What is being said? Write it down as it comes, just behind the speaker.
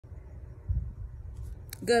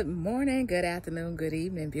Good morning, good afternoon, good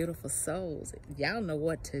evening, beautiful souls. Y'all know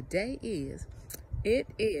what today is. It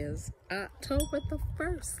is October the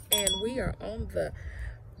 1st, and we are on the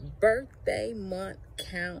birthday month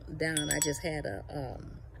countdown. I just had a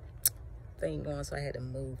thing going, so I had to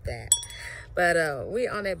move that. But we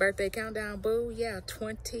on that birthday countdown, boo. Yeah,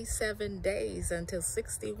 27 days until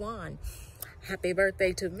 61. Happy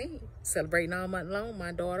birthday to me. Celebrating all month long.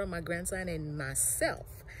 My daughter, my grandson, and myself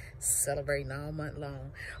celebrating all month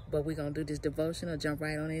long. But we're going to do this devotional, jump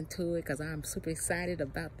right on into it, because I'm super excited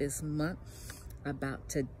about this month, about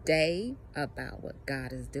today, about what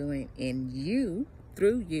God is doing in you,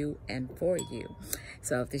 through you, and for you.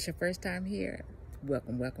 So if this is your first time here,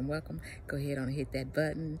 welcome, welcome, welcome. Go ahead and hit that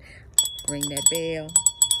button, ring that bell,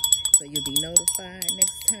 so you'll be notified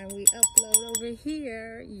next time we upload over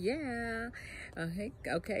here. Yeah.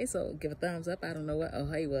 Okay, so give a thumbs up. I don't know what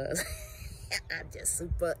he was. I'm just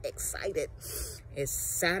super excited. It's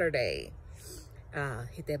Saturday.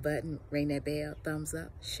 Hit that button, ring that bell, thumbs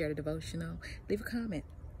up, share the devotional, leave a comment.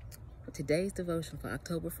 Today's devotion for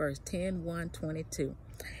October 1st, 10/1/22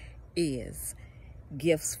 is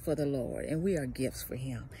gifts for the Lord, and we are gifts for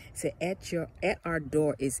him. So at our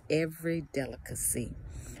door is every delicacy,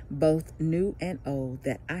 both new and old,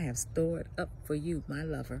 that I have stored up for you, my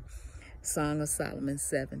lover. Song of Solomon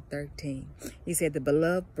 7:13. He said, the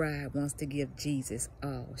beloved bride wants to give Jesus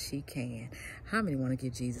all she can. How many want to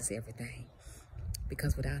give Jesus everything?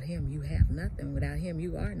 Because without him, you have nothing. Without him,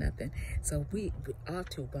 you are nothing. So we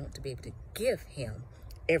ought to want to be able to give him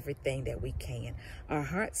everything that we can. Our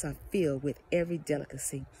hearts are filled with every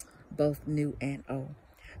delicacy, both new and old.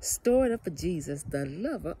 Stored up for Jesus, the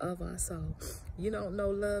lover of our soul. You don't know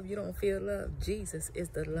love, you don't feel love. Jesus is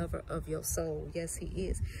the lover of your soul. Yes, he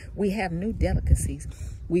is. We have new delicacies.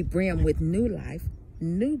 We brim with new life,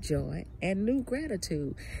 new joy, and new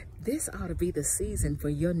gratitude. This ought to be the season for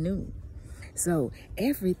your new. So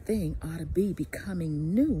everything ought to be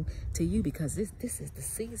becoming new to you, because this is the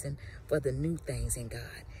season for the new things in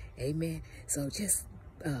God. Amen. So just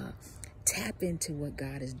tap into what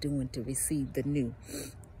God is doing to receive the new.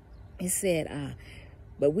 It said,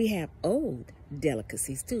 but we have old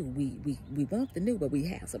delicacies too. We want the new, but we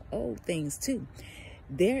have some old things too.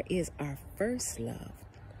 There is our first love.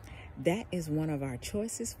 That is one of our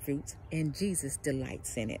choicest fruits, and Jesus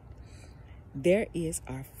delights in it. There is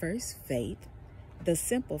our first faith, the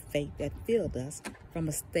simple faith that filled us from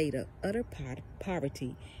a state of utter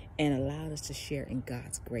poverty and allowed us to share in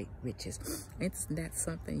God's great riches. Isn't that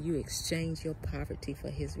something? You exchange your poverty for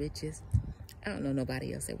his riches. I don't know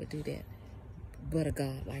nobody else that would do that but a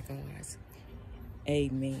God like ours.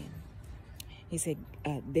 Amen. He said,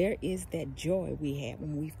 there is that joy we had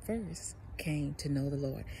when we first came to know the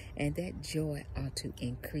Lord, and that joy ought to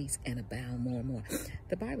increase and abound more and more.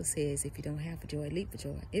 The Bible says if you don't have joy, leap for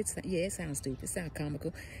joy. It sounds stupid, it sounds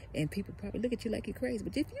comical, and people probably look at you like you're crazy.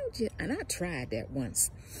 But if you just, and I tried that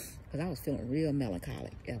once, because I was feeling real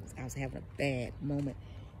melancholic. I was having a bad moment,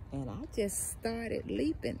 and I just started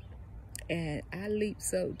leaping. And I leaped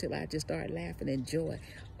so till I just started laughing, and joy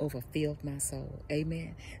overfilled my soul.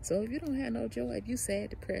 Amen. So if you don't have no joy, if you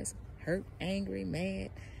sad, depressed, hurt, angry,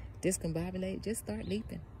 mad, discombobulated, just start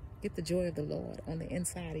leaping. Get the joy of the Lord on the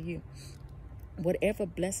inside of you. Whatever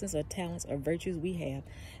blessings or talents or virtues we have,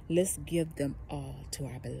 let's give them all to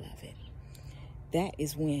our beloved. That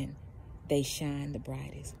is when they shine the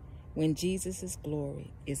brightest. When Jesus'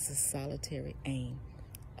 glory is the solitary aim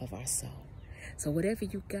of our soul. So whatever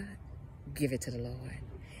you got, give it to the Lord.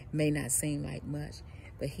 May not seem like much,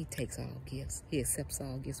 but he takes all gifts. He accepts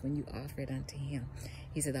all gifts when you offer it unto him.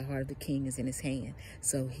 He said the heart of the king is in his hand.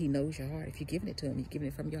 So he knows your heart. If you're giving it to him, you're giving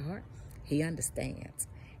it from your heart, he understands.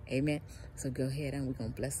 Amen. So go ahead, and we're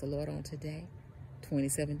going to bless the Lord on today.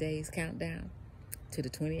 27 days countdown to the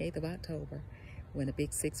 28th of October. When the big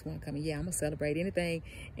 6-1 coming. Yeah, I'm going to celebrate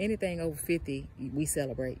anything over 50, we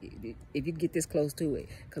celebrate. If you get this close to it,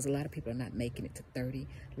 because a lot of people are not making it to 30.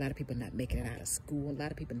 A lot of people are not making it out of school. A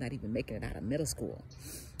lot of people are not even making it out of middle school.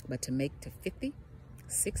 But to make to 50,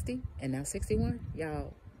 60, and now 61,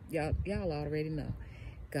 y'all already know.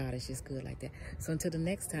 God is just good like that. So until the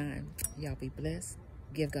next time, y'all be blessed.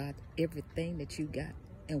 Give God everything that you got,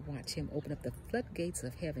 and watch him open up the floodgates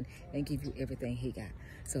of heaven and give you everything he got.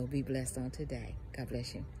 So be blessed on today. God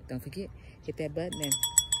bless you. Don't forget, hit that button and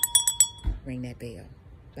ring that bell.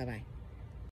 Bye-bye.